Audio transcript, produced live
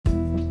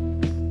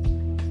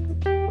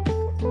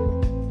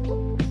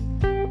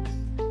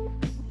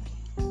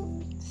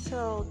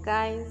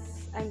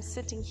I'm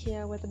sitting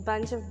here with a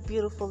bunch of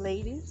beautiful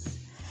ladies,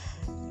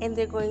 and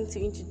they're going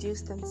to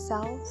introduce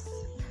themselves.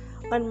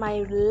 On my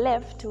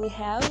left, we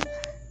have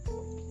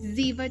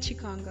Ziva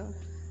Chikongo.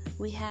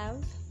 we have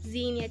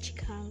Xenia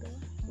Chikongo.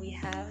 we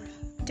have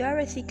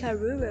Dorothy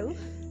Karuru.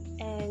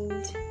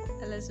 and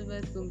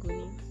Elizabeth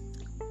Gunguni.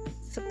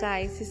 so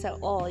guys, these are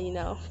all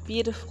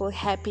beautiful,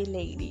 happy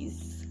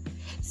ladies.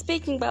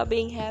 Speaking about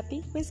being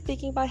happy, we're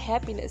speaking about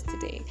happiness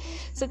today.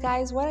 So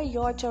guys, what are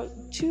your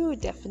two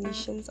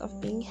definitions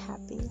of being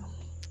happy?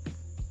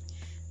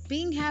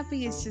 Being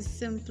happy is just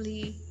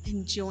simply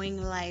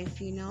enjoying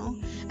life,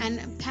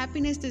 And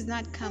happiness does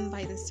not come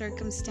by the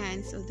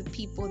circumstance of the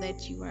people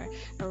that you are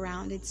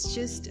around. It's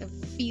just a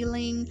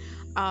feeling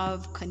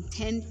of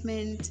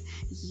contentment.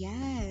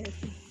 Yes.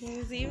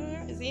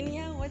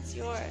 Xenia, what's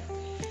your?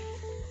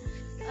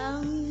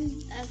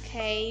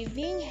 Okay,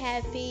 being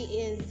happy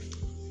is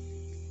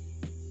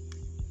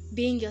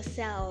being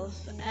yourself.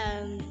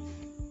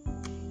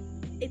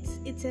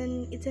 It's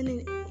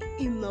an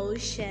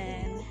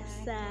emotion.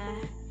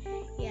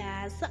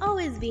 So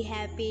always be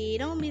happy.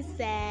 Don't be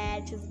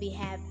sad. Just be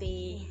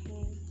happy.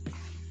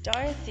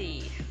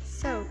 Dorothy.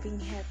 So, being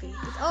happy,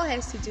 it all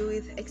has to do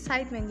with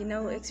excitement,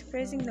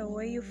 expressing the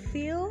way you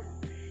feel.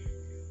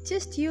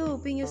 Just you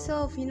being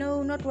yourself,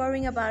 not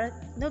worrying about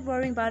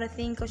a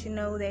thing, because you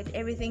know that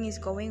everything is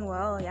going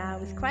well. Yeah,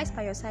 with Christ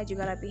by your side, you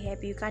gotta be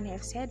happy. You can't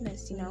have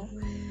sadness,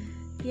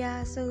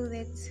 Yeah, so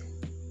that's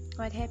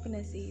what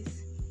happiness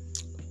is.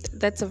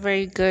 That's a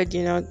very good,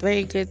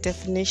 very good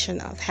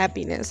definition of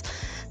happiness.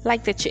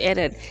 Like that you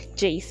added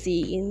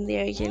JC in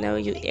there,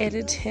 you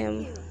added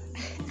him.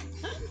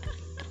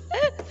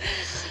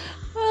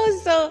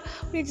 Oh, so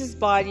we just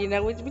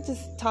we're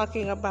just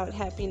talking about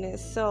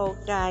happiness. So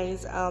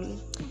guys,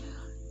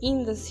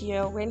 in this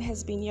year, when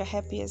has been your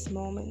happiest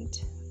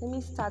moment? Let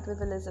me start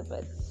with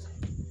Elizabeth.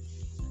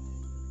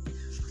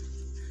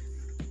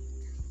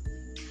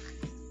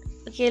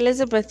 Okay,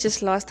 Elizabeth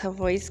just lost her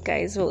voice,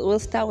 guys. We'll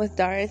start with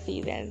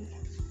Dorothy then.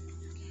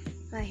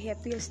 My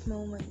happiest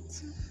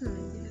moment.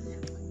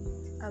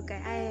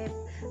 Okay, I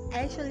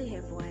actually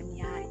have one.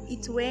 Yeah,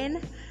 it's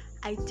when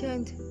I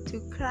turned to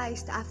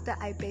Christ after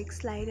I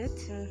backslided,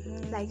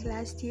 like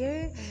last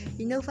year.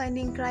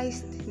 Finding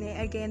Christ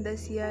again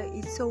this year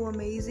is so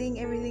amazing.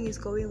 Everything is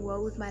going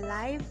well with my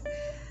life.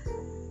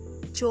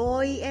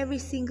 Joy every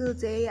single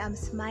day. I'm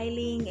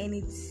smiling, and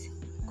it's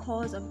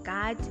cause of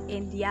God.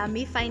 And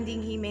me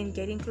finding Him and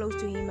getting close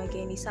to Him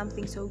again is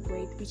something so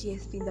great, which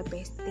has been the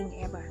best thing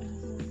ever.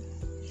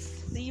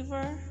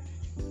 Ziva?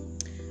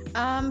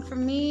 For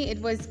me,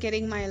 it was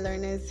getting my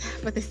learners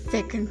for the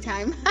second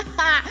time.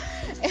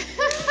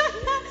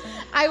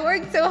 I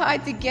worked so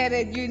hard to get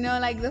it,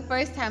 like the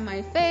first time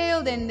I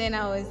failed, and then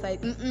I was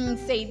like,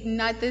 Satan,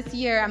 not this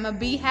year. I'm gonna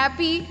be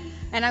happy,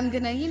 and I'm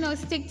gonna,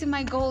 stick to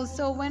my goals.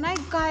 So when I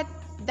got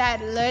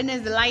that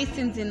learner's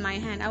license in my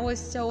hand, I was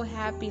so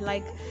happy,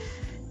 like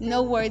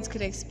no words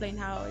could explain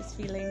how I was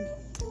feeling.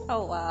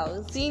 Oh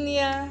wow.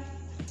 Xenia?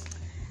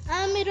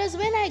 It was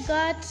when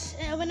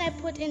I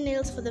put in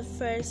nails for the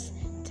first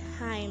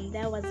time.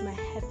 That was my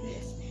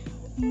happiest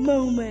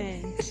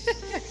moment.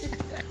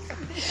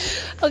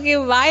 Okay,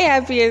 my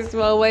happiest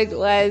moment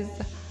was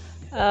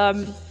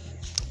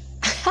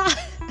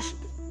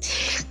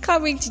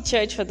coming to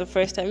church for the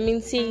first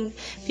time. Seeing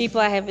people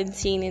I haven't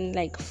seen in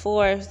like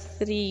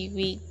 3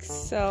 weeks.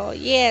 So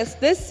yes,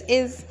 this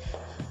is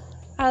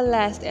our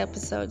last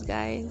episode,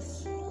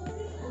 guys.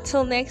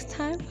 Till next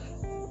time,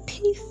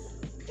 peace.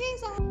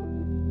 Peace out.